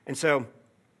And so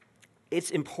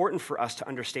it's important for us to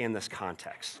understand this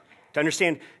context, to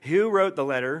understand who wrote the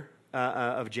letter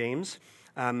of James,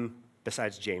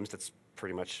 besides James, that's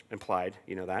pretty much implied,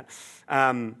 you know that,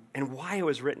 and why it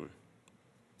was written.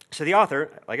 So the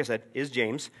author, like I said, is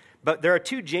James, but there are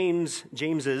two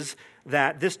Jameses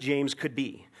that this James could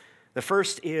be. The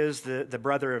first is the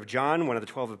brother of John, one of the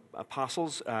 12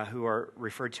 apostles, who are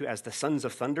referred to as the Sons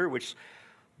of Thunder, which,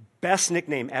 best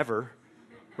nickname ever,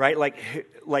 right?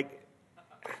 Like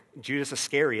Judas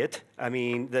Iscariot, I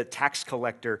mean, the tax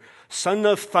collector, Son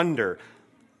of Thunder.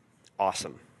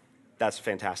 Awesome. That's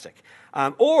fantastic.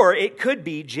 Or it could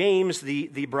be James,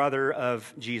 the brother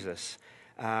of Jesus,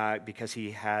 because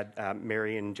he had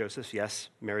Mary and Joseph. Yes,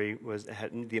 Mary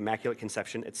had the Immaculate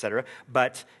Conception, etc.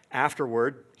 But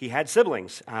afterward, he had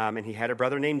siblings, and he had a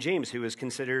brother named James, who was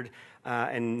considered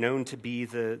and known to be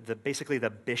basically the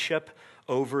bishop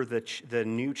over the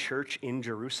new church in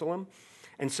Jerusalem.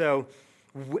 And so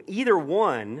either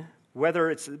one, whether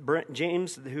it's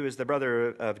James, who is the brother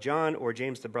of John, or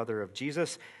James, the brother of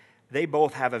Jesus, they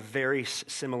both have a very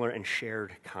similar and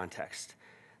shared context.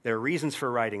 Their reasons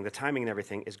for writing, the timing and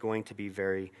everything is going to be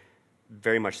very,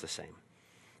 very much the same.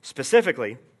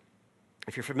 Specifically,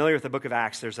 if you're familiar with the book of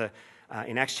Acts, there's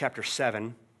in Acts chapter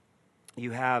 7,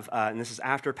 you have, and this is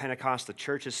after Pentecost, the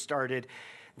church has started,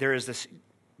 there is this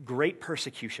great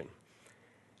persecution.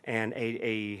 And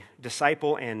a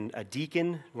disciple and a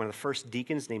deacon, one of the first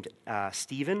deacons named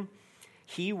Stephen,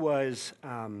 he was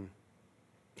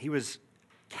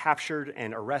captured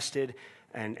and arrested,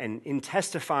 and in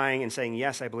testifying and saying,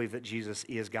 yes, I believe that Jesus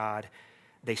is God,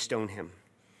 they stone him.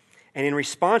 And in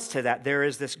response to that, there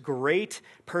is this great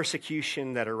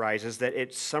persecution that arises that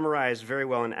it's summarized very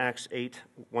well in Acts 8,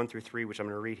 1 through 3, which I'm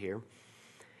going to read here.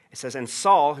 It says, and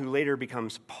Saul, who later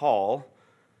becomes Paul,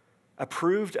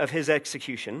 approved of his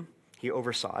execution. He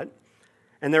oversaw it.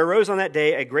 And there arose on that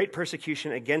day a great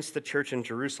persecution against the church in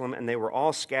Jerusalem, and they were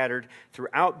all scattered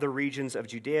throughout the regions of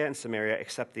Judea and Samaria,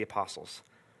 except the apostles.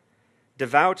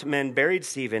 Devout men buried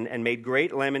Stephen and made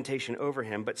great lamentation over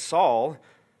him, but Saul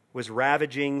was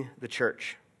ravaging the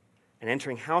church. And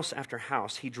entering house after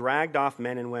house, he dragged off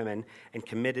men and women and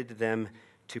committed them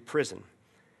to prison.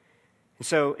 And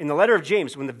so in the letter of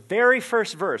James, when the very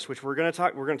first verse, which we're going to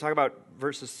talk about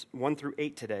verses 1 through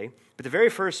 8 today, but the very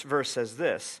first verse says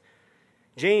this,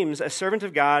 James, a servant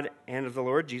of God and of the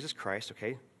Lord Jesus Christ,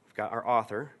 okay, we've got our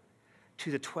author,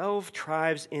 to the 12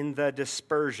 tribes in the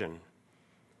dispersion.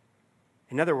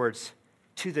 In other words,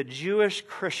 to the Jewish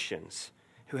Christians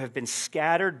who have been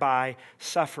scattered by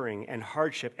suffering and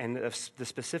hardship and the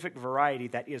specific variety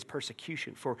that is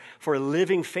persecution, for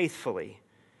living faithfully,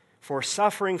 for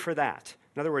suffering for that.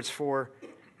 In other words, for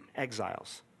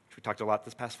exiles, which we talked a lot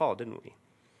this past fall, didn't we?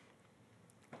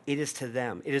 It is to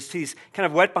them. It is to these kind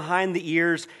of wet behind the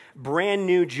ears, brand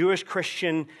new Jewish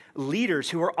Christian leaders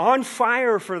who are on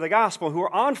fire for the gospel, who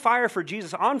are on fire for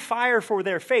Jesus, on fire for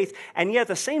their faith, and yet at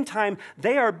the same time,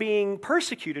 they are being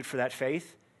persecuted for that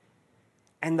faith.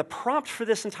 And the prompt for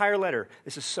this entire letter,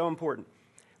 this is so important.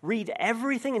 Read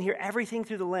everything and hear everything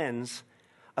through the lens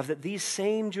of that these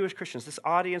same Jewish Christians, this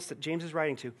audience that James is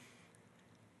writing to,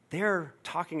 they're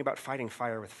talking about fighting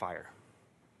fire with fire.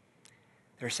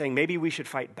 They're saying maybe we should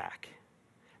fight back.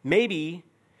 Maybe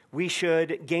we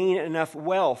should gain enough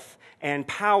wealth and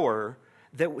power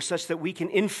such that we can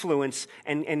influence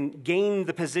and gain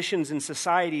the positions in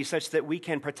society such that we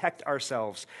can protect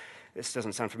ourselves. This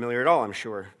doesn't sound familiar at all, I'm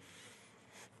sure.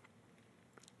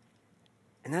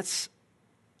 And that's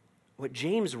what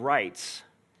James writes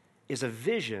is a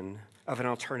vision of an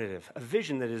alternative, a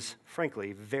vision that is,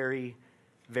 frankly, very,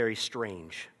 very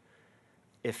strange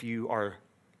if you are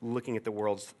looking at the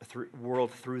world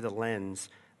through the lens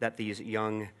that these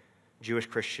young Jewish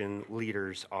Christian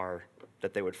leaders are,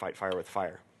 that they would fight fire with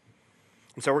fire.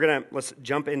 And so let's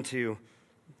jump into,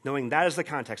 knowing that is the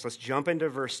context, let's jump into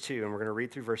verse 2, and we're going to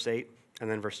read through verse 8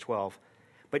 and then verse 12.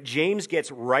 But James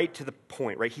gets right to the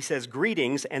point, right? He says,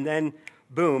 greetings, and then,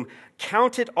 boom,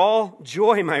 count it all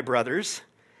joy, my brothers,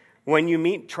 when you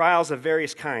meet trials of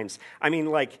various kinds. I mean,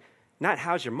 like, not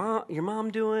how's your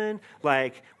mom doing?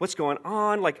 Like, what's going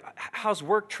on? Like, how's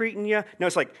work treating you? No,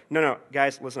 it's like, no,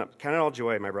 guys, listen up. Count it all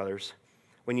joy, my brothers,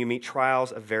 when you meet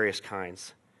trials of various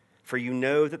kinds. For you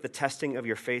know that the testing of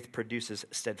your faith produces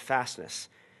steadfastness.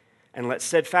 And let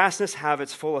steadfastness have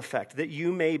its full effect, that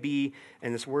you may be,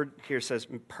 and this word here says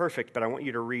perfect, but I want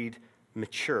you to read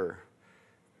mature.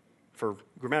 For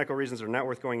grammatical reasons that are not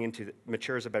worth going into,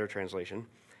 mature is a better translation.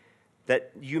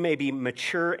 That you may be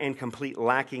mature and complete,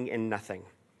 lacking in nothing.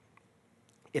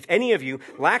 If any of you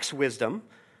lacks wisdom,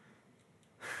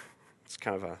 it's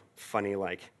kind of a funny,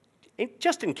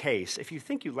 just in case, if you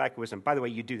think you lack wisdom, by the way,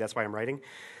 you do, that's why I'm writing.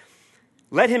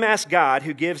 Let him ask God,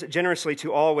 who gives generously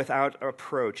to all without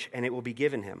reproach, and it will be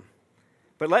given him.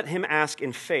 But let him ask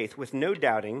in faith, with no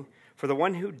doubting, for the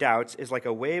one who doubts is like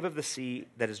a wave of the sea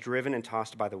that is driven and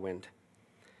tossed by the wind.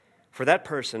 For that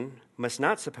person must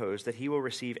not suppose that he will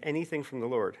receive anything from the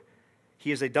Lord.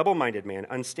 He is a double-minded man,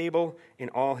 unstable in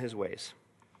all his ways.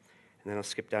 And then I'll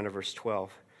skip down to verse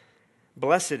 12.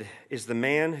 Blessed is the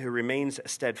man who remains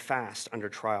steadfast under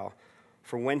trial,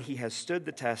 for when he has stood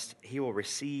the test, he will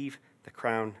receive the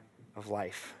crown of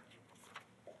life,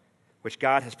 which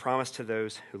God has promised to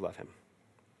those who love him.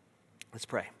 Let's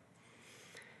pray.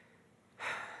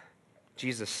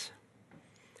 Jesus,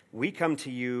 we come to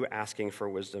you asking for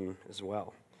wisdom as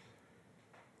well.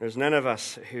 There's none of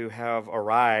us who have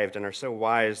arrived and are so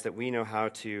wise that we know how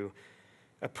to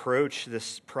approach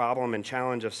this problem and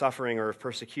challenge of suffering or of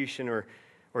persecution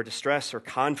or distress or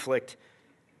conflict.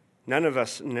 None of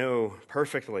us know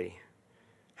perfectly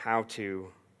how to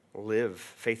live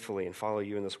faithfully and follow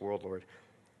you in this world, Lord.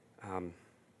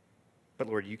 But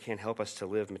Lord, you can help us to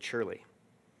live maturely,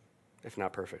 if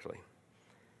not perfectly.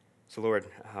 So Lord,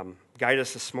 guide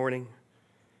us this morning.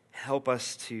 Help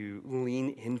us to lean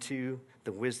into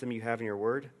the wisdom you have in your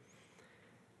word.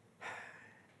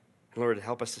 And Lord,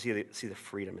 help us to see the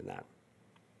freedom in that.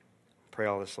 Pray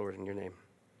all this, Lord, in your name.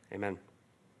 Amen.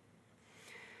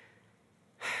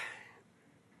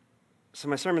 So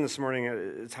my sermon this morning,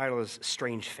 the title is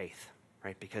Strange Faith,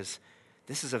 right? Because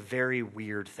this is a very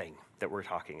weird thing that we're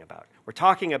talking about. We're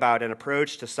talking about an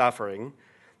approach to suffering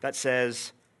that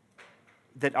says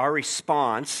that our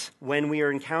response when we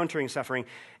are encountering suffering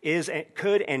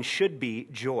could and should be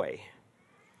joy.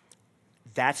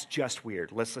 That's just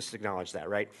weird. Let's acknowledge that,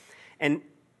 right? And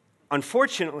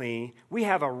unfortunately, we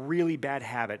have a really bad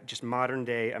habit, just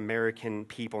modern-day American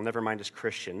people, never mind as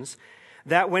Christians,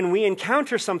 that when we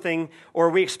encounter something or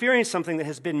we experience something that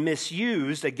has been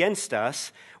misused against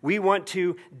us, we want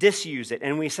to disuse it.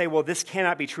 And we say, well, this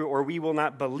cannot be true, or we will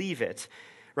not believe it,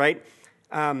 right?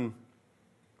 To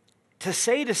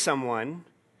say to someone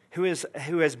who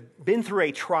has been through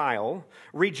a trial,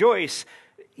 rejoice,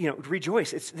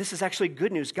 rejoice. This is actually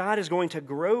good news. God is going to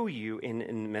grow you in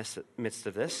the midst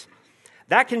of this.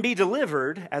 That can be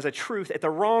delivered as a truth in the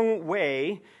wrong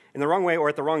way or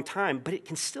at the wrong time, but it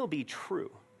can still be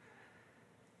true.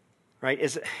 Right?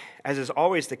 As is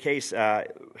always the case,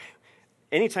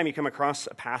 anytime you come across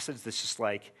a passage that's just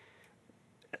like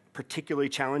particularly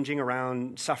challenging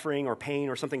around suffering or pain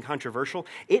or something controversial,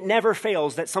 it never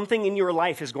fails that something in your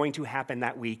life is going to happen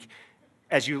that week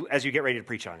as you get ready to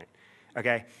preach on it.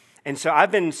 Okay? And so I've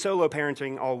been solo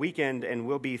parenting all weekend and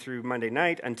will be through Monday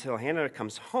night until Hannah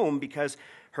comes home because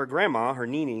her grandma, her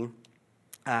Nini,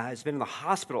 has been in the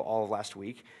hospital all of last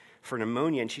week for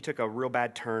pneumonia, and she took a real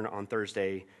bad turn on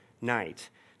Thursday night.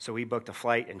 So we booked a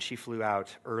flight, and she flew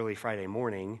out early Friday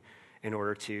morning in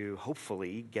order to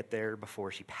hopefully get there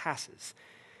before she passes.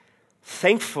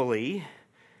 Thankfully,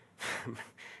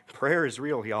 prayer is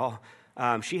real, y'all.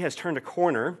 She has turned a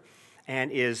corner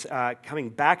and is coming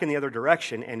back in the other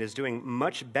direction and is doing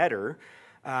much better.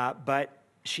 But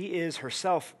she is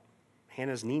herself,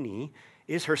 Hannah's Nini,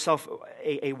 is herself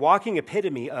a walking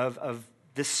epitome of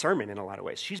this sermon in a lot of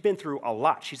ways. She's been through a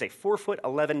lot. She's a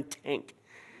 4'11" tank,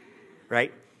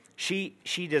 right? She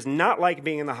does not like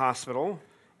being in the hospital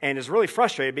and is really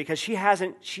frustrated because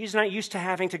she's not used to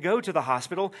having to go to the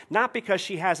hospital, not because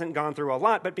she hasn't gone through a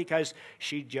lot, but because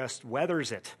she just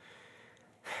weathers it.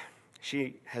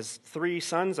 She has 3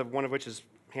 sons, one of which is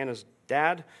Hannah's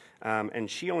dad, and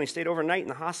she only stayed overnight in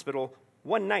the hospital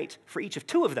one night for each of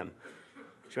 2 of them.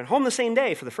 She went home the same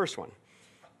day for the first one.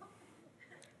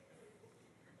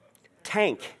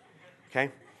 Tank, okay?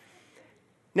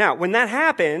 Now, when that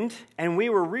happened, and we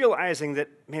were realizing that,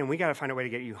 man, we got to find a way to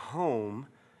get you home,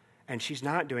 and she's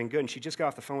not doing good, and she just got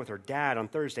off the phone with her dad on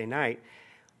Thursday night,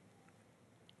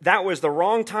 that was the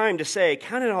wrong time to say,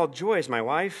 count it all joys, my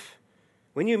wife,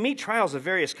 when you meet trials of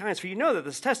various kinds, for you know that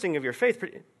this testing of your faith,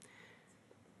 it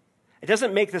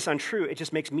doesn't make this untrue, it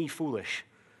just makes me foolish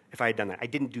if I had done that. I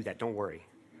didn't do that, don't worry.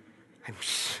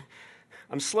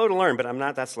 I'm slow to learn, but I'm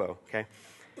not that slow, okay?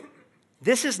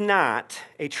 This is not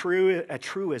a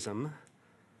truism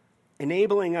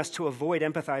enabling us to avoid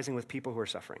empathizing with people who are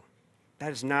suffering.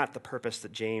 That is not the purpose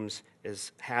that James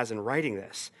has in writing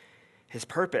this. His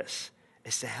purpose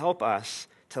is to help us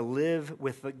to live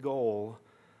with the goal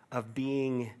of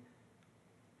being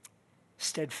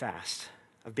steadfast,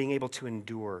 of being able to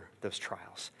endure those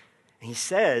trials. And he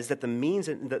says that the means,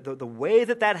 the way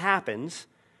that happens,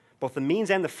 both the means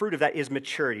and the fruit of that is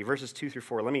maturity. Verses 2 through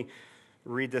 4. Let me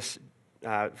read this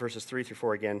verses 3 through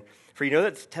 4 again. For you know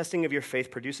that the testing of your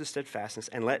faith produces steadfastness,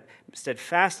 and let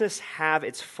steadfastness have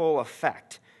its full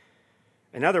effect.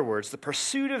 In other words, the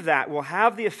pursuit of that will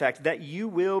have the effect that you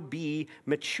will be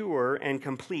mature and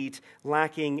complete,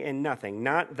 lacking in nothing.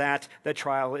 Not that the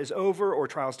trial is over or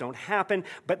trials don't happen,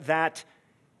 but that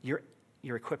you're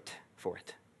equipped for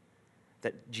it.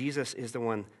 That Jesus is the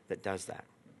one that does that.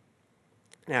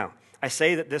 Now, I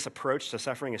say that this approach to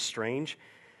suffering is strange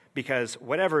because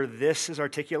whatever this is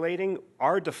articulating,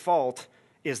 our default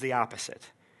is the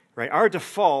opposite, right? Our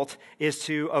default is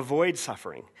to avoid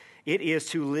suffering. It is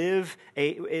to live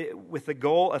with the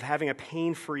goal of having a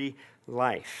pain-free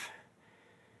life.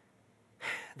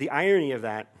 The irony of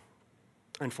that,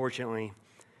 unfortunately,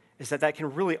 is that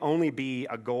can really only be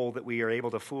a goal that we are able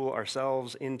to fool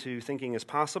ourselves into thinking is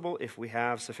possible if we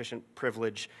have sufficient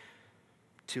privilege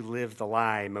to live the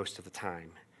lie most of the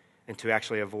time and to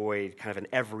actually avoid kind of an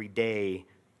everyday,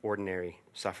 ordinary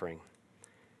suffering.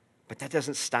 But that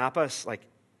doesn't stop us,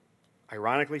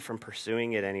 ironically, from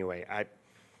pursuing it anyway. I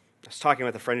was talking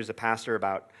with a friend who's a pastor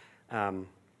about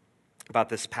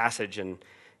this passage, and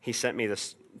he sent me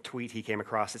this tweet he came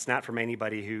across. It's not from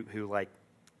anybody who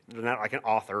they're not like an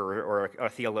author or a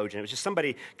theologian. It was just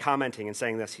somebody commenting and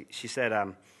saying this. She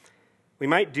said, we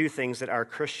might do things that our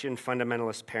Christian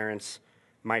fundamentalist parents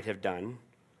might have done.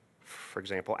 For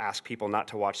example, ask people not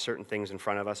to watch certain things in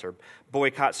front of us or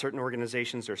boycott certain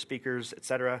organizations or speakers,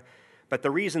 etc. But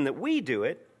the reason that we do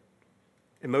it,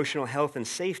 emotional health and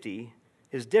safety,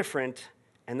 is different,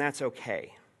 and that's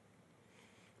okay.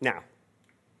 Now,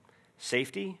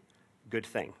 safety, good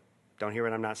thing. Don't hear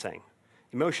what I'm not saying.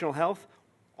 Emotional health,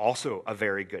 also a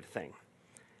very good thing.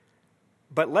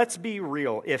 But let's be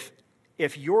real.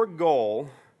 If your goal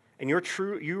and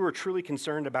you were truly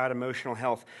concerned about emotional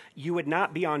health, you would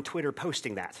not be on Twitter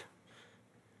posting that.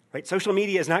 Right? Social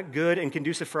media is not good and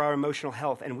conducive for our emotional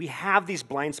health, and we have these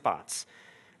blind spots,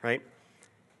 right?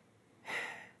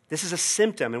 This is a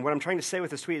symptom, and what I'm trying to say with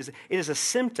this tweet is it is a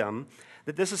symptom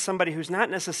that this is somebody who's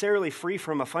not necessarily free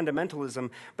from a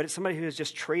fundamentalism, but it's somebody who has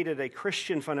just traded a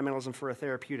Christian fundamentalism for a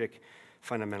therapeutic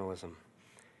fundamentalism,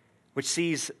 which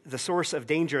sees the source of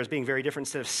danger as being very different.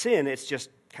 Instead of sin, it's just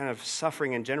kind of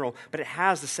suffering in general, but it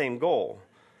has the same goal,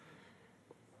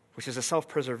 which is a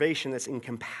self-preservation that's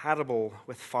incompatible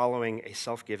with following a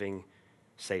self-giving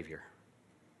Savior.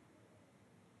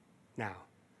 Now,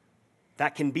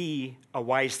 that can be a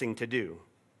wise thing to do,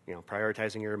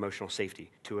 prioritizing your emotional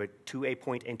safety to a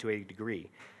point and to a degree.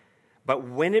 But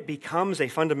when it becomes a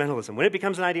fundamentalism, when it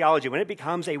becomes an ideology, when it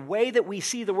becomes a way that we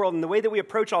see the world and the way that we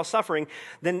approach all suffering,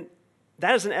 then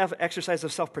that is an exercise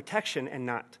of self-protection and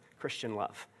not Christian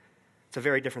love. It's a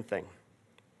very different thing.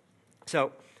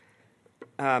 So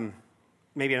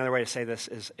maybe another way to say this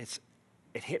is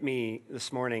it hit me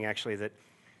this morning, actually, that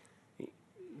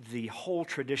the whole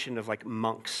tradition of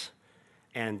monks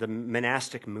and the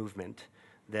monastic movement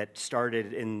that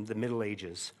started in the Middle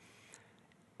Ages,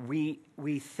 we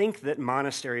think that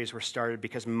monasteries were started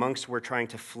because monks were trying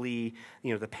to flee,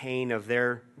 the pain of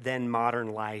their then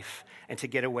modern life and to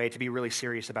get away, to be really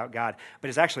serious about God. But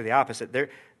it's actually the opposite.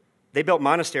 They built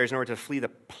monasteries in order to flee the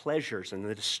pleasures and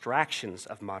the distractions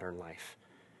of modern life.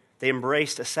 They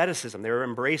embraced asceticism. They were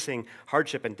embracing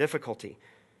hardship and difficulty.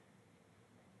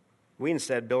 We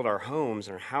instead build our homes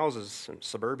and our houses and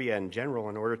suburbia in general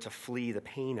in order to flee the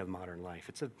pain of modern life.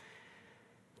 It's a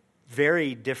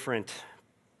very different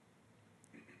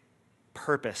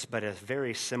purpose, but a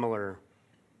very similar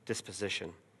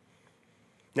disposition.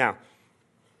 Now,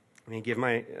 let me give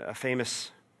a famous,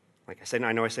 like I said,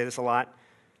 I know I say this a lot,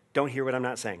 don't hear what I'm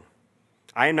not saying.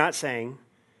 I am not saying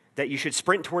that you should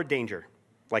sprint toward danger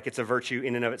like it's a virtue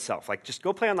in and of itself. Just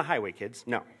go play on the highway, kids.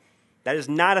 No, that is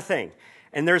not a thing.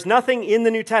 And there's nothing in the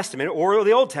New Testament or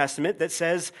the Old Testament that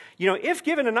says, if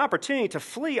given an opportunity to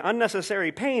flee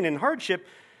unnecessary pain and hardship,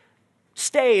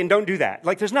 stay and don't do that.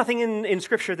 There's nothing in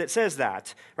Scripture that says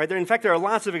that. Right? In fact, there are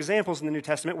lots of examples in the New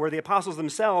Testament where the apostles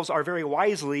themselves are very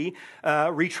wisely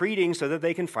retreating so that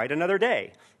they can fight another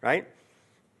day. Right?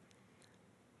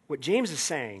 What James is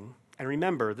saying, and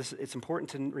remember, it's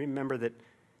important to remember that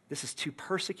this is to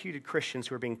persecuted Christians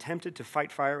who are being tempted to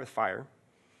fight fire with fire.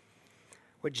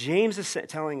 What James is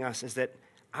telling us is that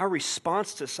our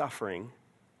response to suffering,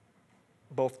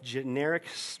 both generic,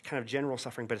 kind of general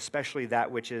suffering, but especially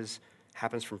that which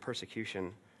happens from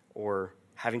persecution or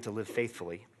having to live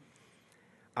faithfully,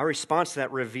 our response to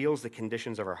that reveals the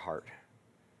conditions of our heart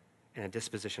and a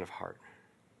disposition of heart.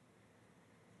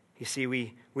 You see,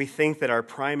 we think that our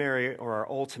primary or our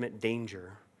ultimate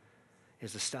danger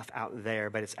is the stuff out there,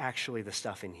 but it's actually the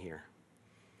stuff in here.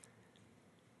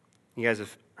 You guys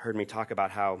have heard me talk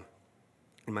about how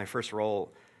in my first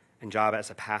role and job as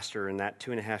a pastor. In that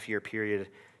 2.5-year period,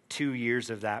 2 years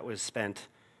of that was spent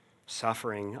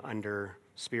suffering under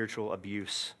spiritual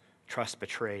abuse, trust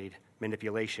betrayed,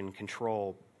 manipulation,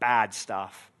 control, bad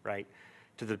stuff, right?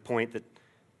 To the point that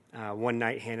one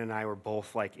night Hannah and I were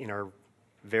both like in our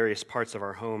various parts of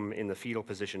our home in the fetal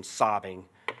position, sobbing,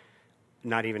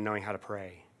 not even knowing how to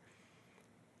pray.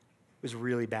 It was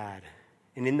really bad.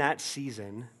 And in that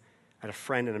season, I had a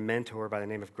friend and a mentor by the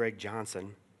name of Greg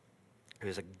Johnson, who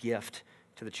was a gift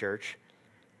to the church.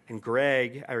 And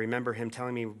Greg, I remember him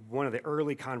telling me one of the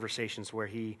early conversations where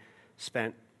he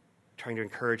spent trying to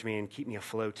encourage me and keep me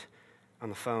afloat on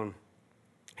the phone.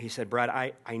 He said, Brad,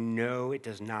 I know it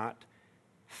does not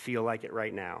feel like it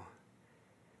right now,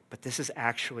 but this is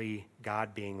actually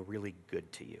God being really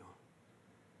good to you.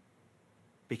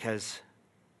 Because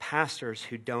pastors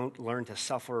who don't learn to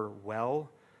suffer well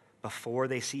before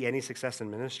they see any success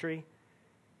in ministry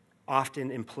often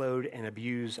implode and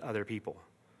abuse other people.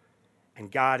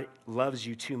 And God loves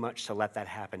you too much to let that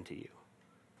happen to you.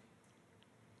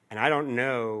 And I don't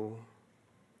know,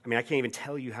 I can't even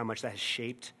tell you how much that has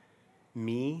shaped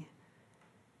me,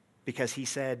 because he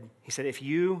said, if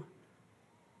you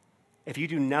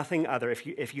do nothing other,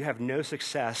 if you have no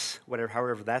success,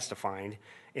 however that's defined,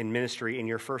 in ministry in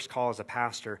your first call as a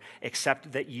pastor,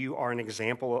 except that you are an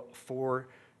example for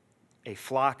a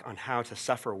flock on how to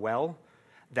suffer well,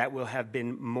 that will have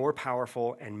been more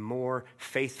powerful and more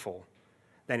faithful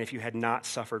than if you had not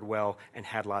suffered well and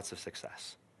had lots of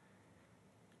success.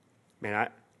 Man,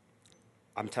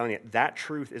 I'm telling you, that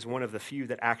truth is one of the few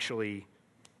that actually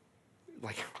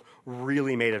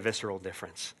really made a visceral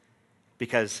difference.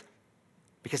 Because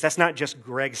that's not just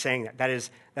Greg saying that.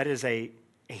 That is a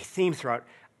theme throughout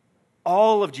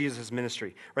all of Jesus'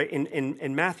 ministry, right?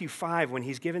 In Matthew 5, when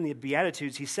he's given the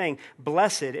Beatitudes, he's saying,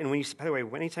 blessed, and by the way,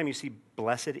 anytime you see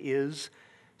blessed is,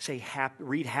 say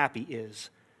read happy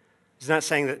is. He's not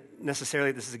saying that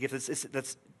necessarily this is a gift.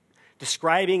 That's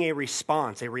describing a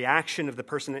response, a reaction of the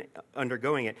person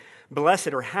undergoing it.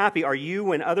 Blessed or happy are you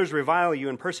when others revile you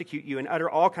and persecute you and utter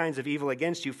all kinds of evil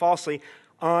against you falsely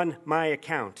on my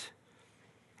account,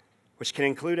 which can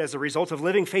include as a result of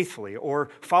living faithfully or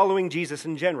following Jesus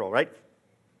in general, right?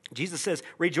 Jesus says,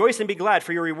 rejoice and be glad,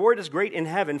 for your reward is great in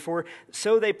heaven, for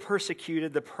so they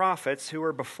persecuted the prophets who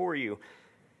were before you.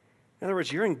 In other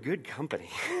words, you're in good company.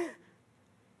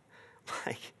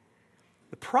 Like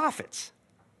the prophets.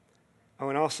 Oh,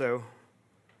 and also,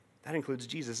 that includes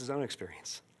Jesus' own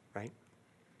experience, right?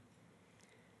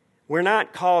 We're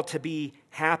not called to be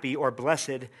happy or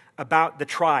blessed about the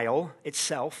trial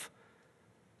itself.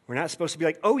 We're not supposed to be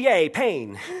like, oh, yay,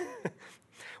 pain.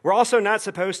 We're also not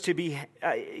supposed to be,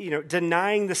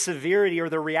 denying the severity or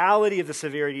the reality of the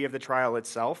severity of the trial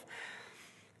itself,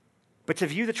 but to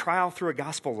view the trial through a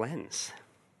gospel lens.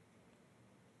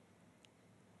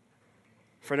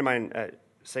 A friend of mine,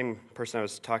 same person I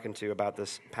was talking to about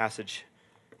this passage,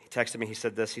 he texted me, he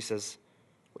said this, he says,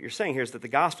 what you're saying here is that the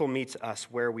gospel meets us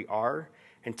where we are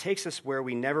and takes us where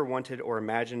we never wanted or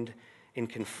imagined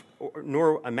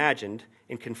nor imagined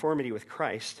in conformity with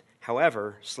Christ,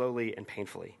 however, slowly and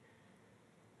painfully.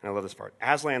 And I love this part.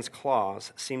 Aslan's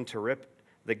claws seemed to rip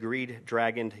the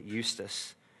greed-dragoned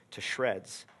Eustace to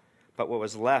shreds, but what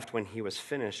was left when he was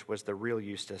finished was the real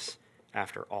Eustace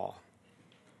after all.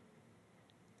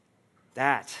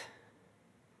 That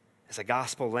is a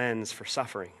gospel lens for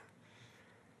suffering.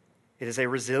 It is a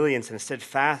resilience and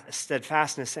a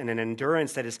steadfastness and an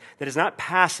endurance that is not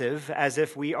passive, as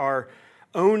if we are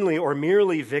only or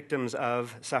merely victims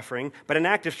of suffering, but an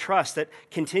active trust that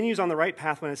continues on the right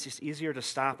path when it's just easier to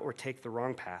stop or take the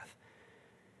wrong path.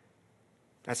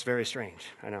 That's very strange,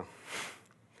 I know.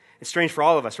 It's strange for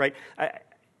all of us, right?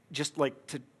 Just like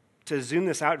to zoom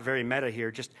this out very meta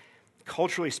here, just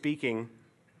culturally speaking,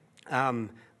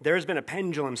 there has been a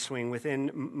pendulum swing within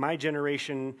my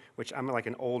generation, which I'm like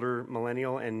an older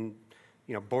millennial and,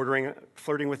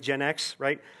 flirting with Gen X,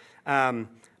 right?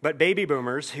 But baby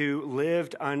boomers who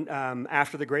lived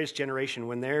after the greatest generation,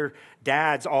 when their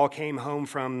dads all came home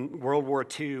from World War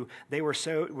II, they were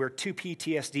too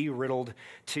PTSD riddled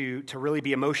to really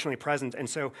be emotionally present. And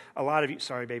so a lot of you,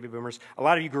 sorry, baby boomers, a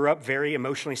lot of you grew up very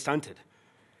emotionally stunted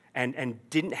and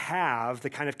didn't have the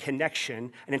kind of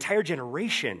connection, an entire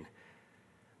generation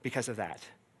because of that.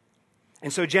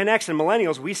 And so Gen X and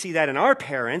millennials, we see that in our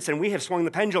parents, and we have swung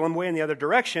the pendulum way in the other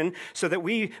direction so that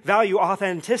we value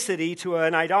authenticity to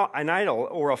an idol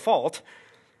or a fault.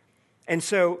 And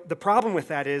so the problem with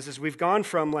that is we've gone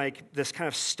from like this kind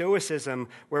of stoicism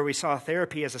where we saw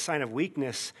therapy as a sign of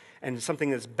weakness and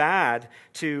something that's bad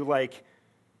to like,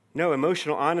 no,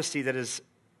 emotional honesty that is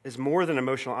is more than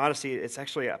emotional honesty. It's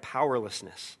actually a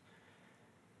powerlessness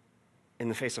in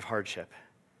the face of hardship,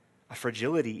 a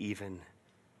fragility even.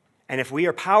 And if we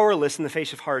are powerless in the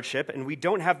face of hardship and we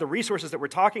don't have the resources that we're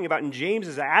talking about and James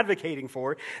is advocating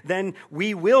for, then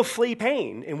we will flee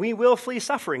pain and we will flee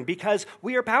suffering because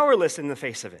we are powerless in the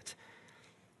face of it.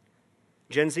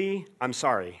 Gen Z, I'm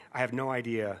sorry. I have no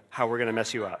idea how we're going to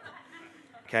mess you up.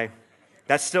 Okay?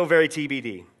 That's still very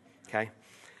TBD. Okay?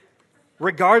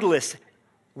 Regardless,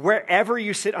 wherever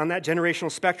you sit on that generational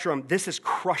spectrum, this is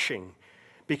crushing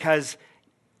because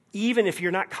even if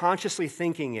you're not consciously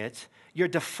thinking it, your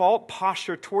default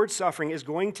posture towards suffering is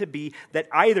going to be that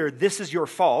either this is your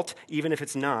fault, even if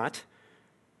it's not,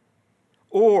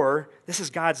 or this is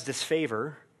God's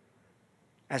disfavor,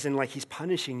 as in like he's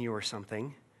punishing you or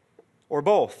something, or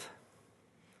both.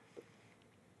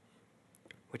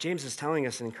 What James is telling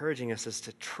us and encouraging us is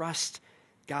to trust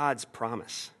God's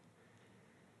promise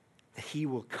that he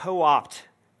will co-opt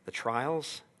the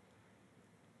trials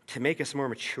to make us more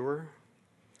mature.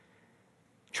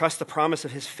 Trust the promise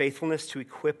of his faithfulness to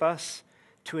equip us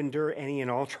to endure any and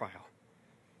all trial.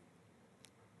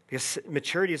 Because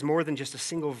maturity is more than just a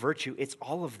single virtue, it's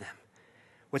all of them.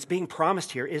 What's being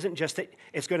promised here isn't just that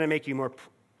it's going to make you more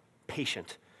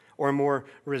patient or more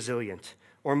resilient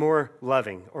or more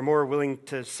loving or more willing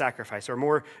to sacrifice or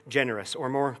more generous or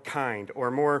more kind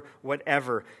or more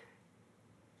whatever.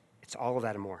 It's all of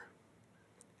that and more.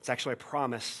 It's actually a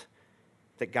promise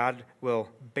that God will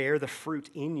bear the fruit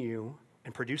in you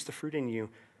and produce the fruit in you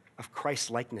of Christ's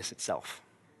likeness itself.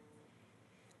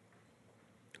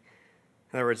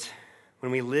 In other words,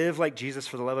 when we live like Jesus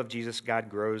for the love of Jesus, God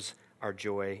grows our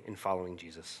joy in following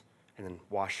Jesus. And then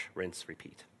wash, rinse,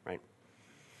 repeat, right?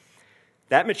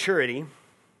 That maturity,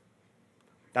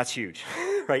 that's huge,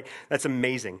 right? That's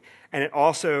amazing. And it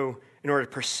also, in order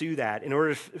to pursue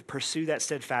that,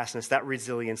 steadfastness, that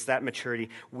resilience, that maturity,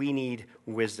 we need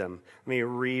wisdom. Let me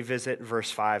revisit verse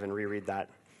 5 and reread that.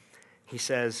 He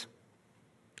says,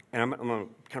 and I'm going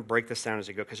to kind of break this down as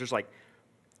I go, because there's like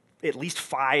at least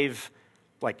 5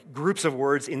 like groups of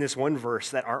words in this one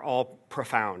verse that are all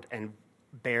profound and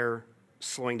bear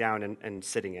slowing down and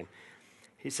sitting in.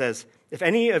 He says, if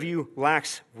any of you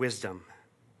lacks wisdom,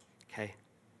 okay,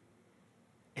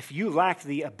 if you lack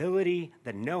the ability,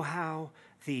 the know-how,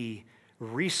 the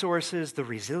resources, the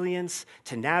resilience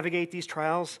to navigate these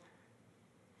trials,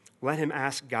 let him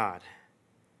ask God.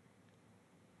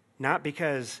 Not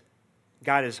because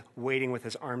God is waiting with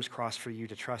his arms crossed for you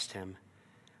to trust him,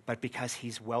 but because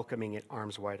he's welcoming it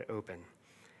arms wide open.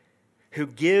 Who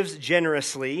gives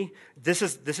generously. This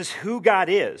is who God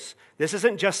is. This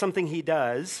isn't just something he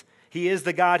does. He is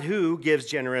the God who gives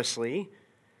generously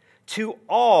to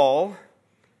all,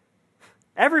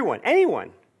 everyone,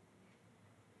 anyone.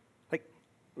 Like,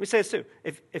 let me say this too.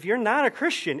 If you're not a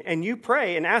Christian and you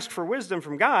pray and ask for wisdom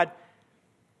from God,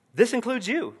 this includes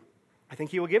you. I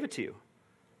think he will give it to you.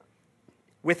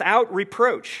 Without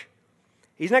reproach.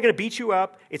 He's not going to beat you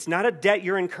up. It's not a debt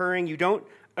you're incurring. You don't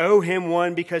owe him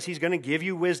one because he's going to give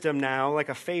you wisdom now like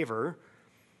a favor.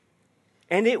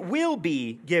 And it will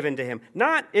be given to him.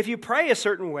 Not if you pray a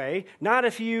certain way, not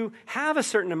if you have a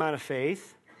certain amount of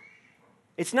faith.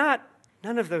 It's not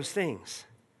none of those things.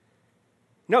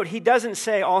 Note, he doesn't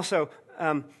say also,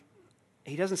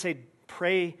 he doesn't say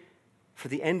pray for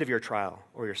the end of your trial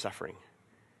or your suffering.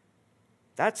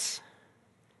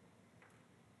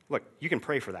 Look, you can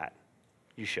pray for that.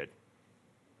 You should.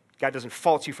 God doesn't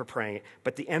fault you for praying it,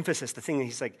 but the emphasis, the thing that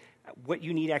he's like, what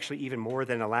you need actually even more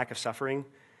than a lack of suffering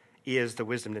is the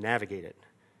wisdom to navigate it,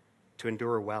 to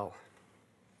endure well.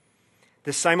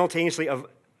 This simultaneously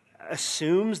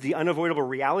assumes the unavoidable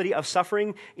reality of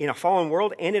suffering in a fallen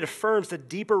world, and it affirms the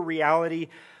deeper reality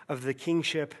of the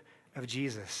kingship of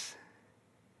Jesus.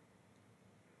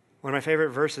 One of my favorite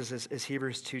verses is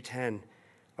Hebrews 2:10.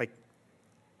 Like,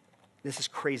 this is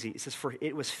crazy. It says, for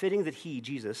it was fitting that he,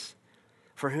 Jesus,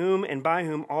 for whom and by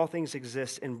whom all things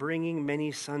exist, in bringing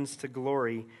many sons to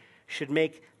glory, should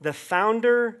make the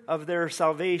founder of their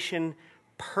salvation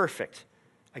perfect.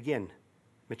 Again,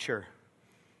 mature.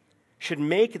 Should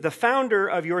make the founder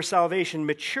of your salvation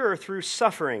mature through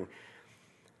suffering.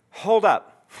 Hold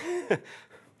up.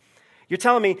 You're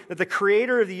telling me that the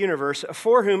creator of the universe,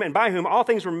 for whom and by whom all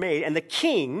things were made, and the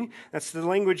king, that's the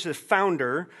language, the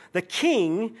founder, the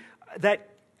king that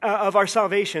of our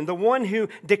salvation, the one who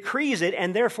decrees it,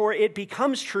 and therefore it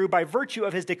becomes true by virtue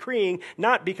of his decreeing,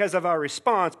 not because of our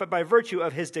response, but by virtue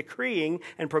of his decreeing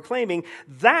and proclaiming,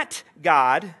 that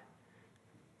God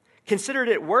considered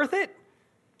it worth it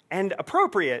and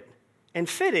appropriate and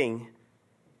fitting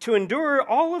to endure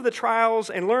all of the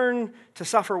trials and learn to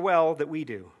suffer well that we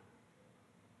do.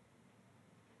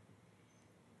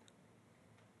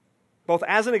 both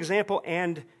as an example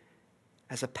and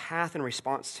as a path in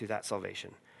response to that salvation.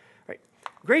 Right?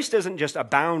 Grace doesn't just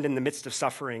abound in the midst of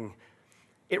suffering.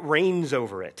 It reigns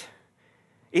over it.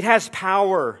 It has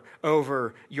power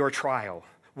over your trial,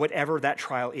 whatever that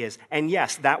trial is. And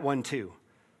yes, that one too.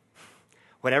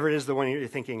 Whatever it is, the one you're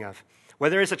thinking of.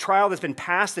 Whether it's a trial that's been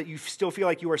passed that you still feel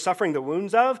like you are suffering the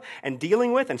wounds of and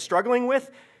dealing with and struggling with,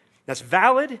 that's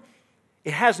valid.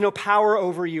 It has no power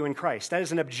over you in Christ. That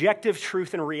is an objective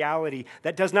truth and reality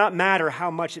that does not matter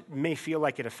how much it may feel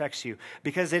like it affects you,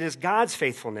 because it is God's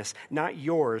faithfulness, not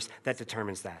yours, that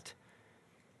determines that.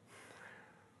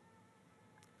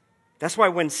 That's why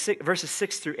when verses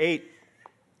 6 through 8,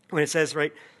 when it says,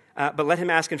 right, but let him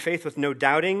ask in faith with no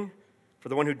doubting, for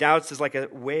the one who doubts is like a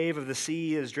wave of the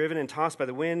sea is driven and tossed by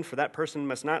the wind. For that person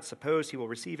must not suppose he will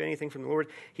receive anything from the Lord.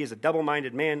 He is a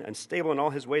double-minded man, unstable in all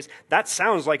his ways. That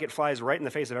sounds like it flies right in the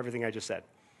face of everything I just said.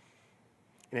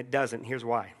 And it doesn't. Here's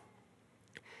why.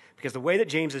 Because the way that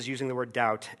James is using the word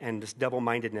doubt and this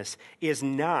double-mindedness is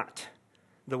not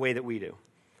the way that we do.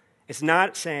 It's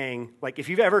not saying, like, if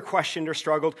you've ever questioned or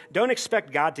struggled, don't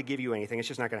expect God to give you anything. It's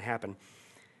just not going to happen.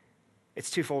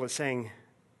 It's twofold. It's saying,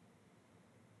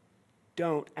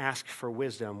 don't ask for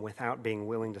wisdom without being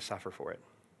willing to suffer for it.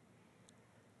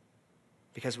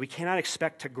 Because we cannot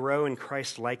expect to grow in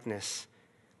Christ's likeness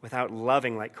without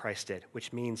loving like Christ did,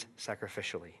 which means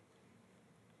sacrificially.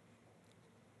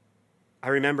 I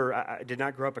remember, I did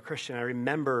not grow up a Christian. I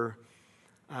remember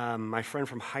my friend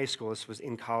from high school, this was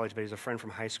in college, but he's a friend from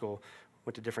high school,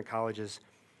 went to different colleges.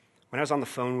 When I was on the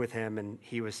phone with him and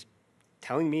he was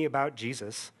telling me about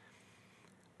Jesus,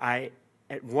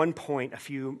 at one point,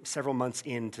 several months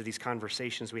into these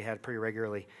conversations we had pretty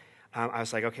regularly, I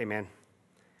was like, okay, man,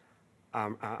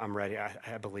 I'm ready.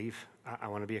 I believe. I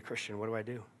want to be a Christian. What do I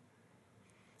do?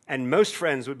 And most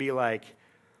friends would be like,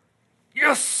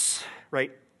 yes,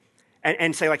 right?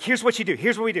 And say, like, here's what you do.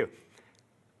 Here's what we do.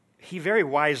 He very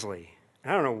wisely,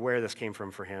 and I don't know where this came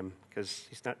from for him, because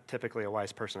he's not typically a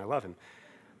wise person. I love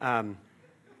him.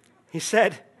 He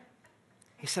said,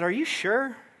 are you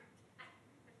sure?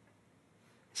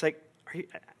 It's like,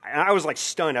 I was like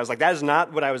stunned. I was like, that is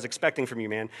not what I was expecting from you,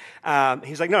 man.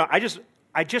 He's like, no, I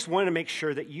just wanted to make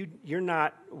sure that you're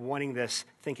not wanting this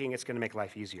thinking it's going to make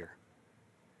life easier.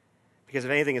 Because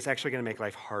if anything, it's actually going to make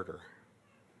life harder,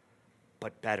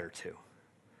 but better too.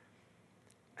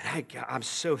 And I'm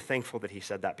so thankful that he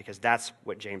said that, because that's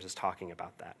what James is talking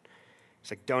about that.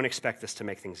 It's like, don't expect this to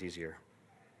make things easier.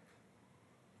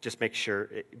 Just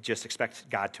expect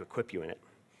God to equip you in it.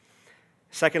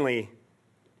 Secondly,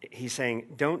 he's saying,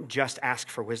 don't just ask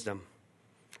for wisdom.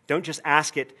 Don't just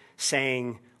ask it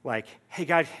saying, like, hey,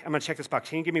 God, I'm going to check this box.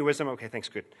 Can you give me wisdom? Okay, thanks,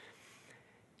 good.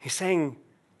 He's saying,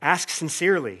 ask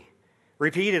sincerely,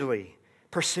 repeatedly,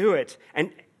 pursue it,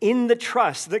 and in the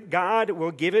trust that God will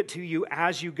give it to you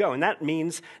as you go. And that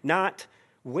means not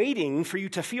waiting for you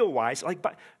to feel wise. Like,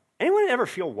 but anyone ever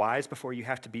feel wise before you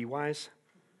have to be wise?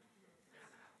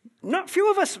 Not few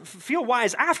of us feel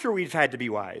wise after we've had to be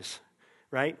wise,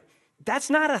 right? That's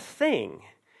not a thing.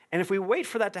 And if we wait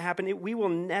for that to happen, we will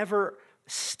never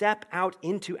step out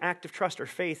into active trust or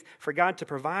faith for God to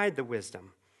provide the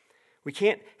wisdom. We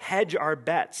can't hedge our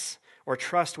bets or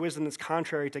trust wisdom that's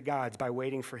contrary to God's by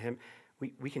waiting for him.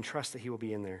 We can trust that he will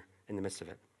be in there in the midst of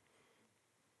it.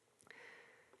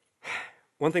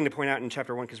 One thing to point out in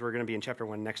chapter 1, because we're going to be in chapter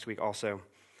 1 next week also,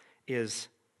 is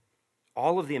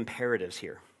all of the imperatives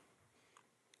here,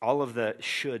 all of the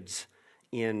shoulds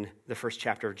in the first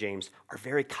chapter of James are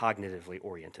very cognitively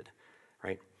oriented,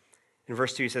 right? In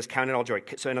verse 2, he says, count it all joy.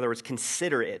 So in other words,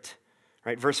 consider it,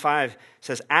 right? Verse 5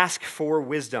 says, ask for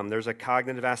wisdom. There's a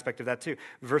cognitive aspect of that too.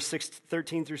 Verse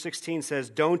 13 through 16 says,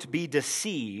 don't be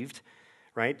deceived,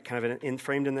 right? Kind of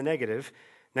framed in the negative.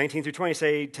 19 through 20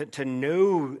 say, to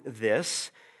know this.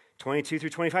 22 through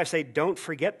 25 say, don't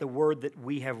forget the word that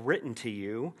we have written to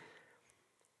you.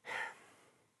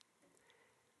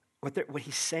 What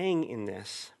he's saying in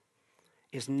this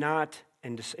is not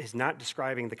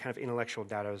describing the kind of intellectual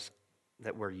doubts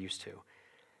that we're used to.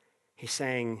 He's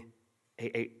saying,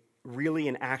 really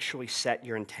and actually set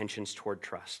your intentions toward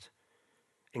trust,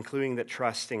 including that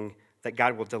trusting that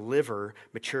God will deliver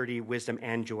maturity, wisdom,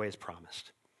 and joy as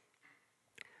promised.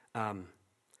 One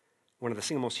of the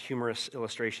single most humorous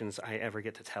illustrations I ever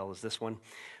get to tell is this one.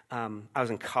 I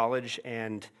was in college,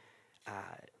 and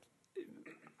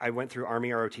I went through Army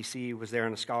ROTC, was there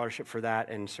on a scholarship for that,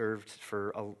 and served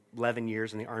for 11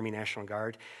 years in the Army National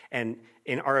Guard. And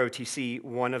in ROTC,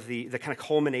 one of the kind of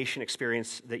culmination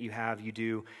experience that you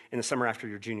do in the summer after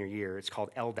your junior year, it's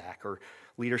called LDAC, or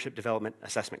Leadership Development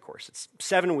Assessment Course. It's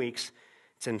 7 weeks.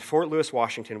 It's in Fort Lewis,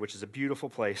 Washington, which is a beautiful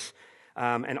place.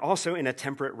 and also in a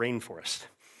temperate rainforest,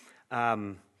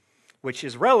 which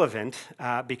is relevant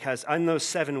because in those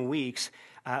 7 weeks,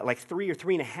 like 3 or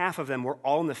 3.5 of them were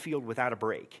all in the field without a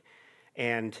break.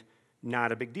 And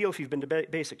not a big deal if you've been to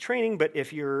basic training, but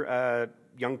if you're a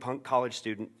young punk college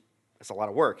student, that's a lot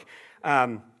of work.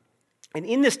 And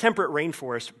in this temperate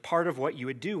rainforest, part of what you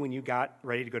would do when you got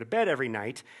ready to go to bed every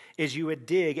night is you would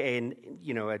dig a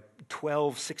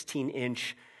 12,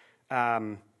 16-inch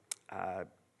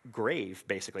grave,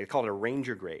 basically. They called it a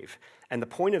ranger grave. And the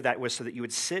point of that was so that you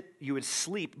would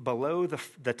sleep below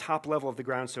the top level of the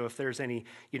ground, so if there's any,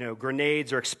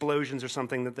 grenades or explosions or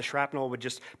something, that the shrapnel would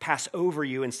just pass over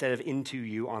you instead of into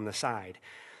you on the side.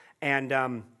 And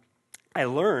I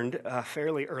learned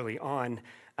fairly early on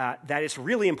that it's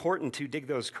really important to dig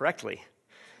those correctly.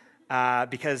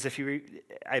 Because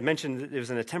I mentioned that it was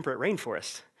in a temperate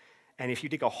rainforest. And if you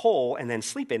dig a hole and then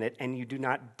sleep in it, and you do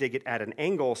not dig it at an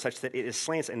angle such that it is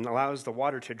slants and allows the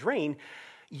water to drain,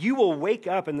 you will wake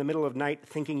up in the middle of night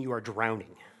thinking you are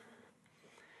drowning.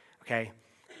 Okay?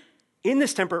 In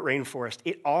this temperate rainforest,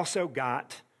 it also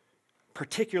got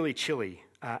particularly chilly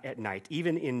at night.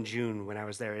 Even in June when I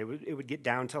was there, it would get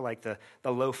down to like the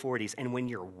low 40s. And when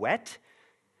you're wet,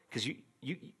 because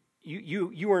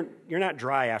you're not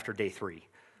dry after day 3.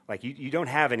 Like, you don't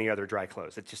have any other dry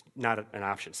clothes. It's just not an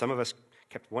option. Some of us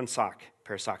kept one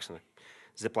pair of socks in a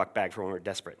Ziploc bag for when we were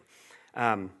desperate.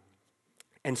 And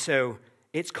so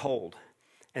it's cold.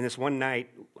 And this one night,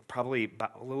 probably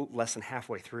about a little less than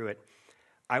halfway through it,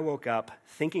 I woke up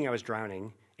thinking I was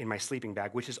drowning in my sleeping bag,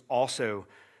 which is also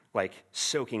like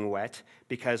soaking wet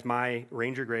because my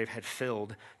ranger grave had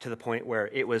filled to the point where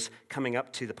it was coming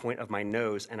up to the point of my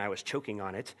nose and I was choking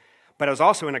on it. But I was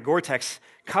also in a Gore-Tex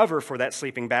cover for that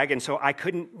sleeping bag, and so I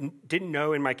didn't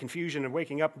know in my confusion of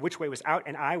waking up which way was out,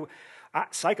 and I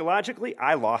psychologically,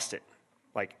 I lost it.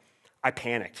 Like, I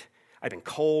panicked. I'd been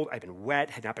cold, I'd been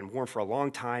wet, had not been warm for a long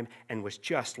time, and was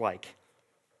just like,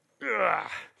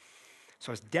 ugh. So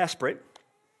I was desperate,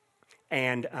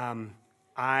 and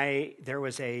there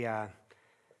was a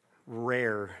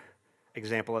rare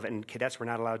example of it, and cadets were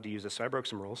not allowed to use this, so I broke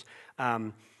some rules,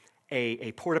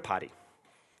 a porta potty.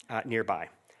 Nearby.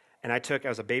 And I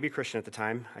was a baby Christian at the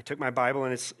time. I took my Bible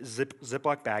in its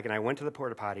Ziploc bag, and I went to the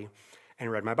porta potty and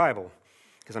read my Bible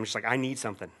because I'm just like, I need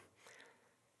something.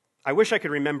 I wish I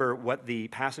could remember what the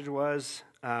passage was,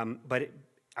 but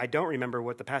I don't remember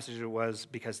what the passage was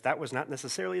because that was not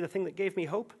necessarily the thing that gave me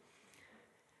hope.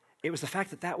 It was the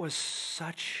fact that was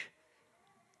such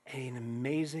an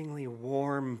amazingly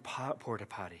warm porta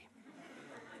potty.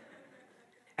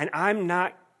 And I'm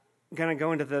not going to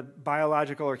go into the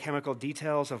biological or chemical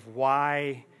details of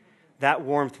why that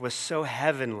warmth was so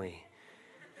heavenly.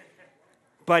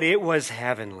 But it was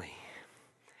heavenly.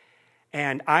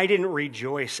 And I didn't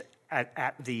rejoice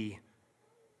at the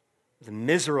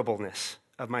miserableness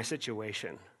of my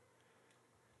situation.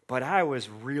 But I was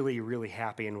really, really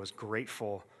happy and was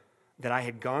grateful that I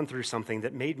had gone through something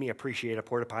that made me appreciate a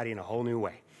porta potty in a whole new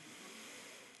way.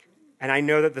 And I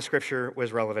know that the scripture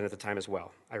was relevant at the time as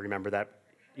well. I remember that,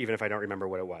 even if I don't remember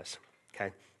what it was,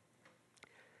 okay?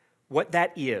 What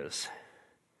that is,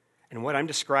 and what I'm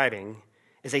describing,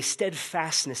 is a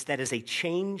steadfastness that is a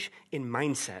change in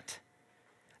mindset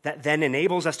that then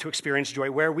enables us to experience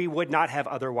joy where we would not have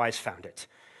otherwise found it.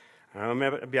 I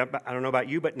don't know about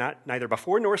you, but neither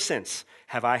before nor since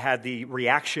have I had the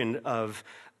reaction of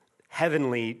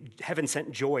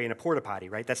heaven-sent joy in a porta potty,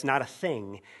 right? That's not a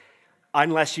thing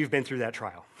unless you've been through that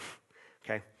trial,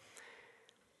 okay?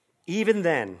 Even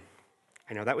then,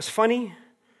 I know that was funny,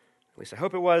 at least I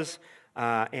hope it was,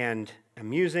 and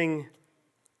amusing,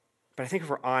 but I think if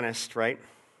we're honest, right,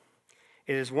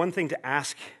 it is one thing to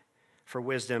ask for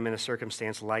wisdom in a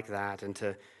circumstance like that,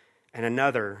 and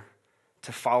another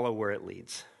to follow where it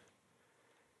leads,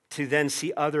 to then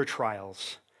see other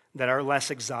trials that are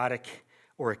less exotic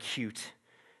or acute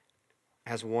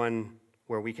as one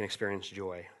where we can experience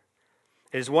joy.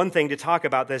 It is one thing to talk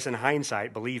about this in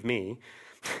hindsight, believe me.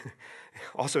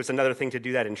 Also, it's another thing to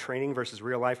do that in training versus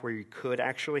real life where you could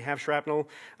actually have shrapnel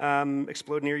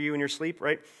explode near you in your sleep,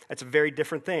 right? That's a very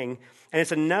different thing. And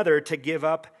it's another to give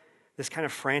up this kind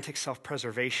of frantic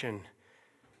self-preservation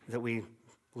that we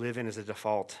live in as a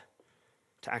default,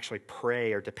 to actually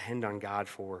pray or depend on God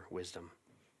for wisdom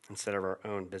instead of our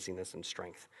own busyness and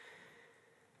strength.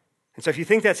 And so if you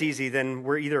think that's easy, then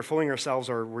we're either fooling ourselves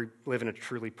or we're living a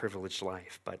truly privileged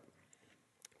life. But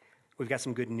we've got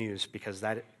some good news because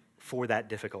for that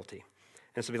difficulty. And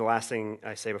this will be the last thing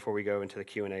I say before we go into the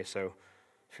Q&A, so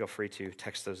feel free to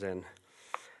text those in.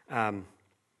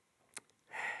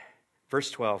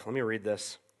 Verse 12, let me read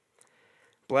this.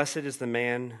 Blessed is the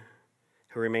man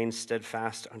who remains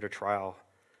steadfast under trial.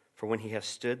 For when he has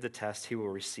stood the test, he will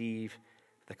receive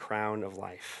the crown of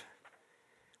life,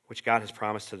 which God has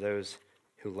promised to those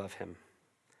who love him.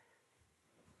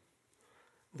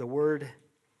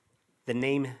 The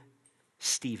name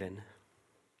Stephen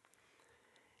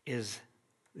is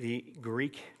the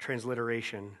Greek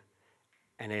transliteration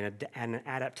and an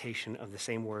adaptation of the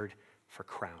same word for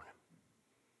crown.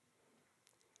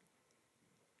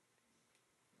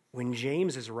 When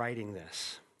James is writing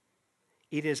this,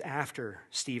 it is after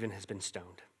Stephen has been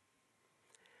stoned.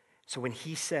 So when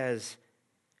he says,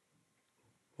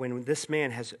 when this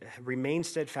man has remained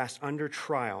steadfast under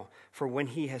trial, for when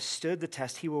he has stood the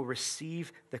test, he will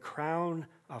receive the crown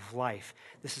of life.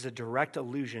 This is a direct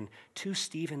allusion to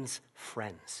Stephen's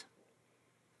friends.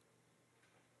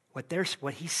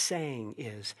 What he's saying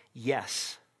is,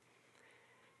 yes,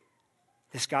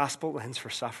 this gospel lends for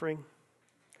suffering.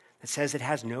 It says it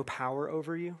has no power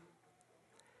over you.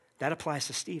 That applies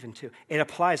to Stephen too. It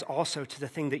applies also to the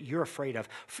thing that you're afraid of,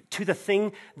 to the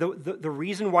thing, the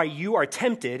reason why you are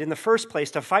tempted in the first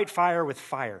place to fight fire with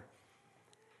fire.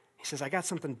 He says, I got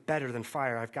something better than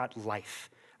fire. I've got life,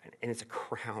 and it's a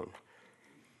crown.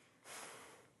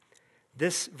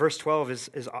 This, verse 12,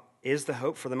 is the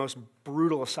hope for the most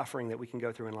brutal of suffering that we can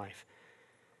go through in life,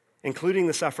 including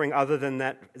the suffering other than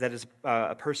that is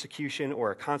a persecution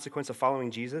or a consequence of following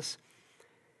Jesus.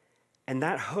 And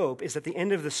that hope is that the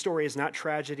end of the story is not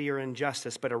tragedy or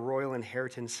injustice, but a royal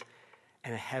inheritance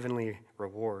and a heavenly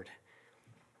reward.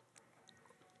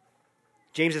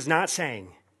 James is not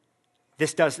saying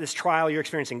this trial you're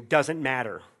experiencing doesn't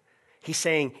matter. He's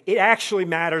saying it actually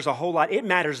matters a whole lot. It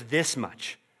matters this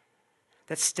much.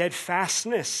 That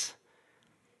steadfastness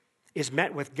is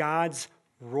met with God's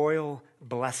royal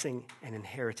blessing and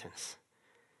inheritance.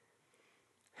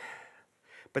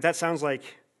 But that sounds like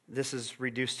this is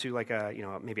reduced to like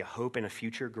maybe a hope and a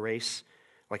future grace,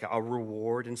 like a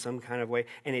reward in some kind of way.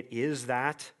 And it is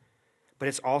that, but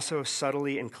it's also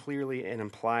subtly and clearly an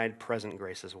implied present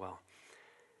grace as well.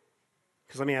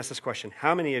 Because let me ask this question.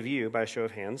 How many of you, by a show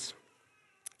of hands,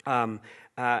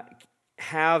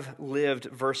 have lived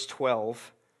verse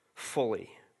 12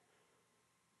 fully?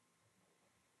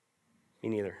 Me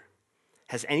neither.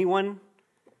 Has anyone?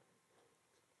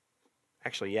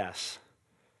 Actually, yes.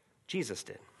 Jesus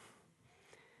did.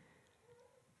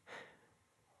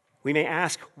 We may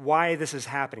ask why this is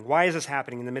happening. Why is this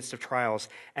happening in the midst of trials?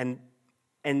 And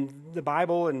the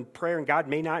Bible and prayer and God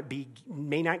may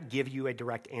not give you a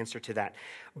direct answer to that.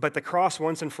 But the cross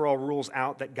once and for all rules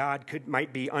out that God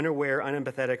might be unaware,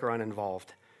 unempathetic, or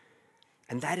uninvolved.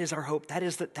 And that is our hope. That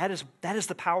is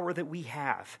the power that we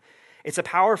have. It's a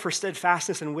power for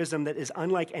steadfastness and wisdom that is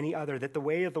unlike any other, that the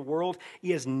way of the world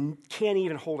can't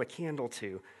even hold a candle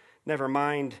to. Never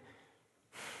mind,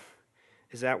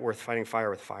 is that worth fighting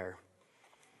fire with fire?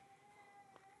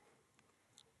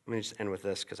 Let me just end with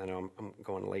this because I know I'm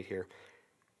going late here.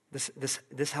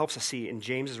 This helps us see, and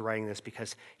James is writing this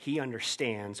because he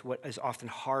understands what is often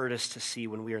hardest to see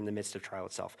when we are in the midst of trial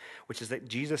itself, which is that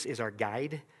Jesus is our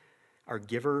guide, our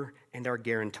giver, and our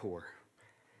guarantor.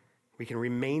 We can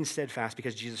remain steadfast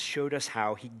because Jesus showed us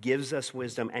how. He gives us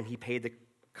wisdom, and he paid the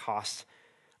cost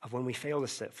of when we fail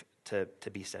to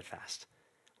be steadfast.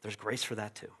 There's grace for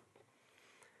that too.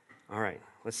 All right,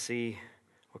 let's see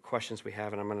what questions we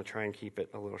have, and I'm going to try and keep it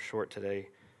a little short today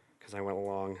because I went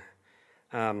long.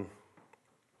 Does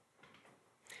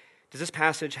this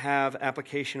passage have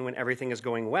application when everything is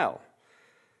going well?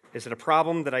 Is it a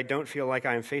problem that I don't feel like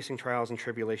I am facing trials and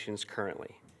tribulations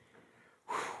currently?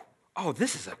 Oh,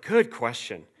 this is a good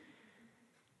question.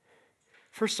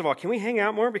 First of all, can we hang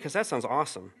out more? Because that sounds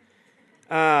awesome.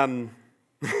 No,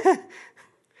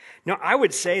 I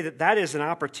would say that is an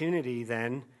opportunity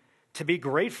then to be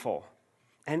grateful.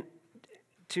 And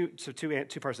two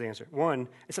parts of the answer. One,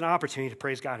 it's an opportunity to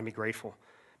praise God and be grateful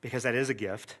because that is a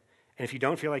gift. And if you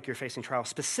don't feel like you're facing trial,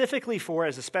 specifically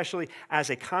especially as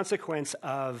a consequence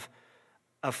of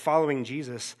following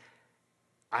Jesus,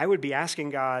 I would be asking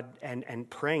God and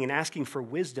praying and asking for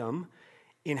wisdom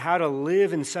in how to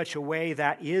live in such a way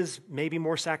that is maybe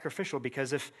more sacrificial.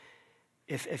 Because if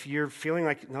you're feeling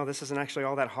like, no, this isn't actually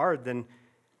all that hard, then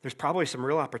there's probably some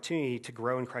real opportunity to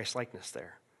grow in Christ-likeness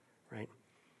there, right?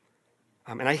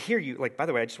 And I hear you, by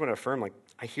the way, I just want to affirm,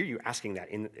 I hear you asking that.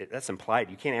 That's implied.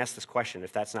 You can't ask this question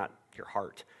if that's not your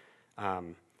heart.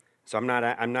 So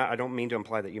I don't mean to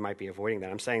imply that you might be avoiding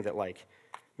that. I'm saying that,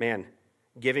 man,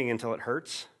 giving until it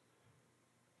hurts,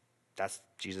 that's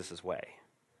Jesus' way.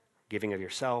 Giving of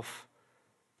yourself,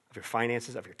 of your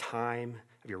finances, of your time,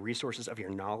 of your resources, of your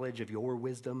knowledge, of your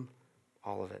wisdom,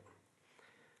 all of it.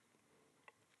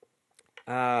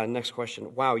 Next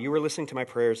question. Wow, you were listening to my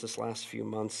prayers this last few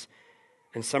months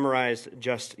and summarized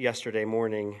just yesterday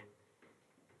morning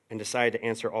and decided to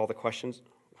answer all the questions.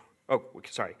 Oh,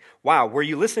 sorry. Wow, were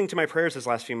you listening to my prayers this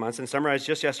last few months and summarized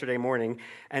just yesterday morning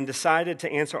and decided to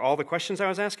answer all the questions I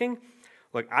was asking?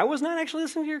 Look, I was not actually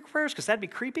listening to your prayers because that'd be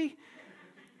creepy.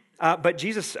 But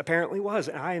Jesus apparently was,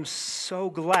 and I am so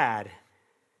glad.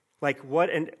 Like, what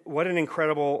an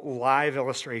incredible live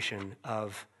illustration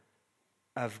of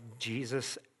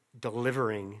Jesus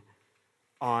delivering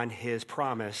on his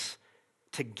promise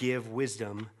to give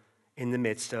wisdom in the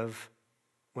midst of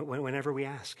whenever we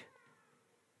ask.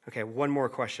 Okay, one more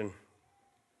question.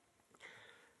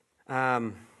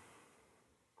 Okay,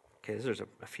 there's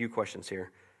a few questions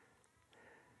here.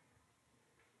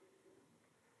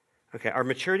 Okay, are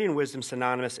maturity and wisdom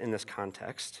synonymous in this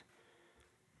context?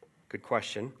 Good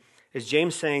question. Is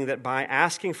James saying that by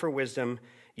asking for wisdom,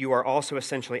 you are also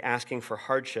essentially asking for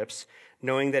hardships,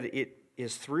 knowing that it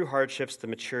is through hardships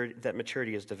that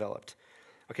maturity is developed?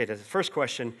 Okay, to the first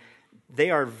question, they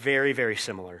are very, very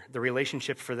similar. The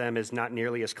relationship for them is not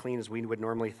nearly as clean as we would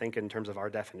normally think in terms of our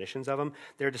definitions of them.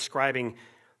 They're describing,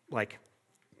 like,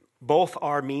 both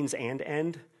are means and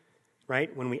end,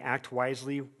 right? When we act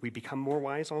wisely, we become more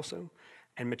wise also.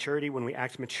 And maturity, when we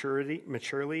act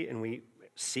maturely and we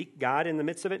seek God in the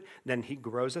midst of it, then he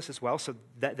grows us as well. So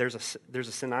that there's a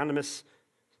synonymity?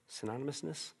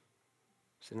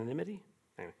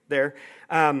 Anyway, there.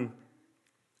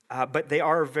 But they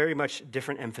are very much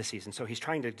different emphases, and so he's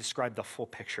trying to describe the full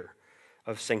picture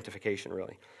of sanctification,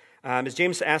 really. Is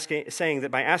James saying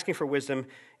that by asking for wisdom,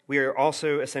 we are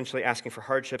also essentially asking for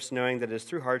hardships, knowing that it is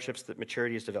through hardships that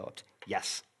maturity is developed?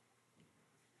 Yes.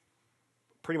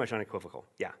 Pretty much unequivocal.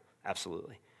 Yeah,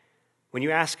 absolutely. When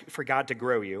you ask for God to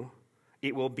grow you,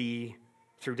 it will be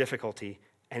through difficulty,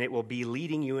 and it will be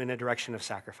leading you in a direction of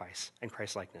sacrifice and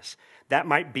Christ-likeness. That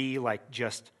might be like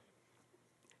just,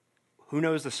 who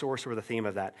knows the source or the theme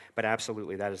of that, but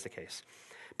absolutely that is the case.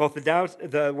 Both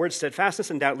the word steadfastness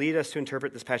and doubt lead us to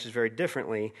interpret this passage very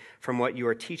differently from what you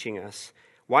are teaching us.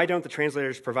 Why don't the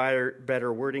translators provide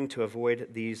better wording to avoid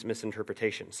these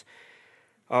misinterpretations?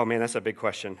 Oh man, that's a big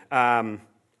question.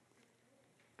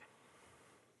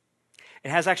 It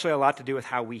has actually a lot to do with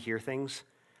how we hear things.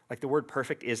 Like the word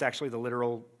perfect is actually the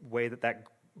literal way that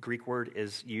Greek word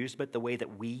is used, but the way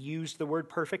that we use the word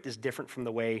perfect is different from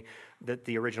the way that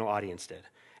the original audience did.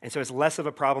 And so it's less of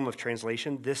a problem of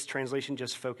translation. This translation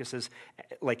just focuses,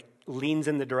 like leans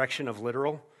in the direction of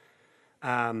literal.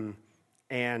 And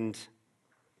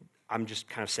I'm just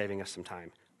kind of saving us some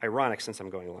time. Ironic since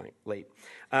I'm going late.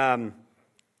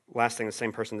 Last thing, the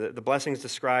same person. The blessings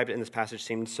described in this passage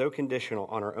seem so conditional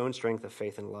on our own strength of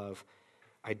faith and love.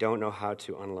 I don't know how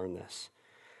to unlearn this.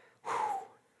 Whew.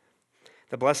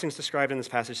 The blessings described in this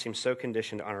passage seem so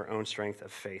conditioned on our own strength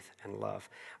of faith and love.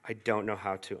 I don't know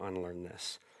how to unlearn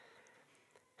this.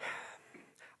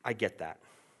 I get that.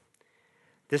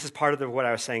 This is part of what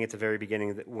I was saying at the very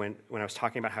beginning that when I was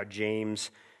talking about how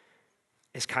James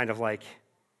is kind of like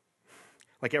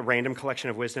a random collection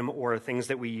of wisdom or things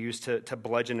that we use to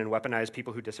bludgeon and weaponize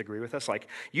people who disagree with us. Like,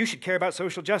 you should care about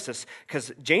social justice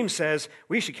because James says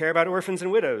we should care about orphans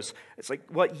and widows. It's like,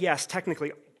 well, yes,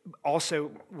 technically.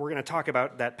 Also, we're going to talk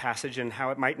about that passage and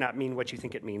how it might not mean what you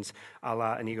think it means, a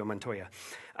la Inigo Montoya.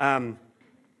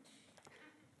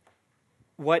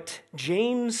 What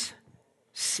James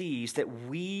sees that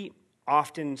we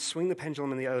often swing the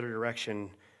pendulum in the other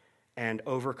direction and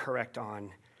overcorrect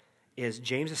on is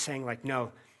James is saying, like,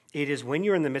 no, it is when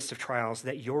you're in the midst of trials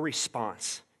that your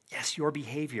response, yes, your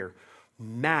behavior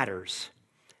matters,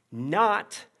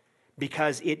 not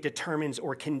because it determines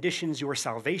or conditions your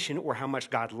salvation or how much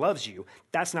God loves you.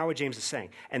 That's not what James is saying.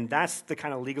 And that's the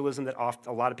kind of legalism that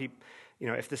a lot of people,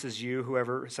 if this is you,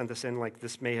 whoever sent this in, like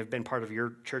this may have been part of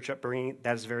your church upbringing,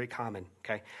 that is very common,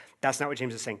 okay? That's not what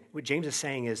James is saying. What James is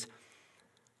saying is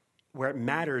where it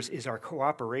matters is our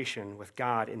cooperation with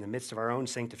God in the midst of our own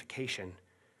sanctification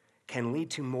can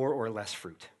lead to more or less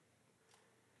fruit.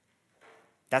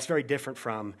 That's very different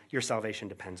from your salvation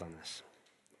depends on this.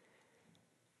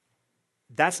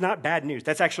 That's not bad news.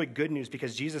 That's actually good news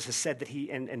because Jesus has said that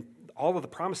and all of the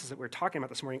promises that we're talking about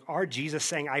this morning are Jesus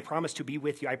saying, I promise to be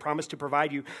with you. I promise to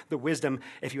provide you the wisdom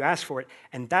if you ask for it.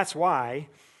 And that's why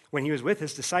when he was with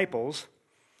his disciples,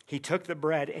 he took the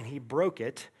bread and he broke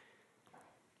it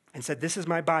and said, this is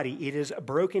my body. It is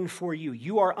broken for you.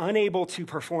 You are unable to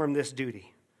perform this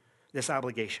duty, this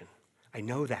obligation. I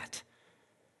know that.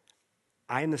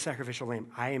 I am the sacrificial lamb.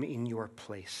 I am in your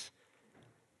place.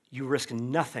 You risk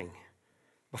nothing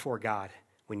before God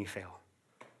when you fail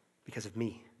because of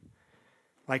me.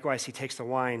 Likewise, he takes the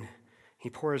wine. He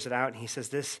pours it out and he says,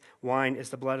 this wine is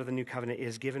the blood of the new covenant. It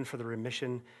is given for the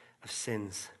remission of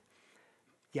sins.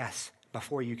 Yes,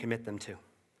 before you commit them to.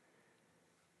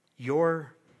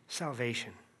 Your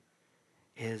salvation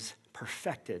is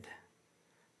perfected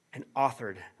and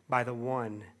authored by the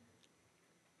one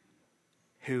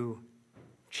who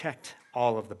checked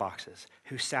all of the boxes,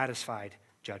 who satisfied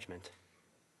judgment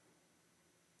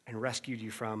and rescued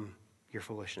you from your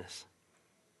foolishness.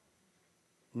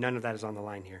 None of that is on the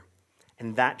line here.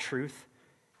 And that truth,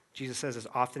 Jesus says, as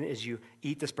often as you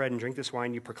eat this bread and drink this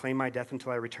wine, you proclaim my death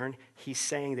until I return. He's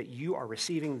saying that you are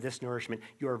receiving this nourishment.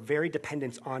 Your very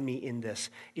dependence on me in this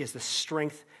is the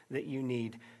strength that you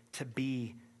need to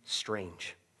be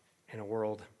strange in a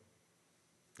world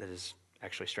that is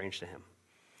actually strange to him.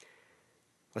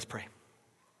 Let's pray.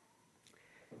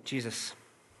 Jesus,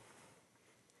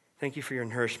 thank you for your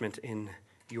nourishment in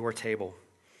your table.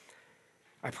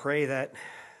 I pray that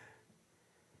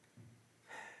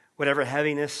whatever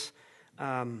heaviness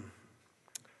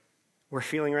we're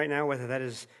feeling right now, whether that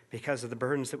is because of the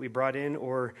burdens that we brought in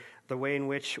or the way in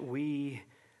which we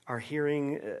are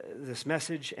hearing this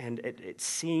message and it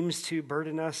seems to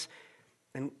burden us.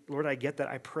 And Lord, I get that.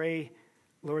 I pray,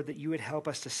 Lord, that you would help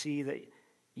us to see that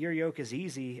your yoke is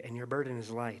easy and your burden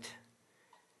is light.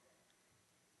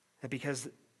 That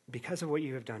because of what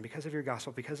you have done, because of your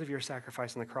gospel, because of your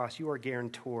sacrifice on the cross, you are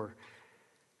guarantor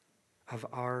of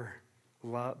our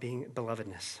being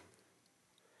belovedness.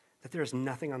 That there is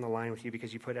nothing on the line with you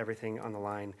because you put everything on the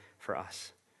line for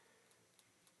us.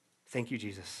 Thank you,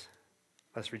 Jesus.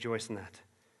 Let us rejoice in that.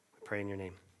 We pray in your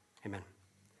name. Amen.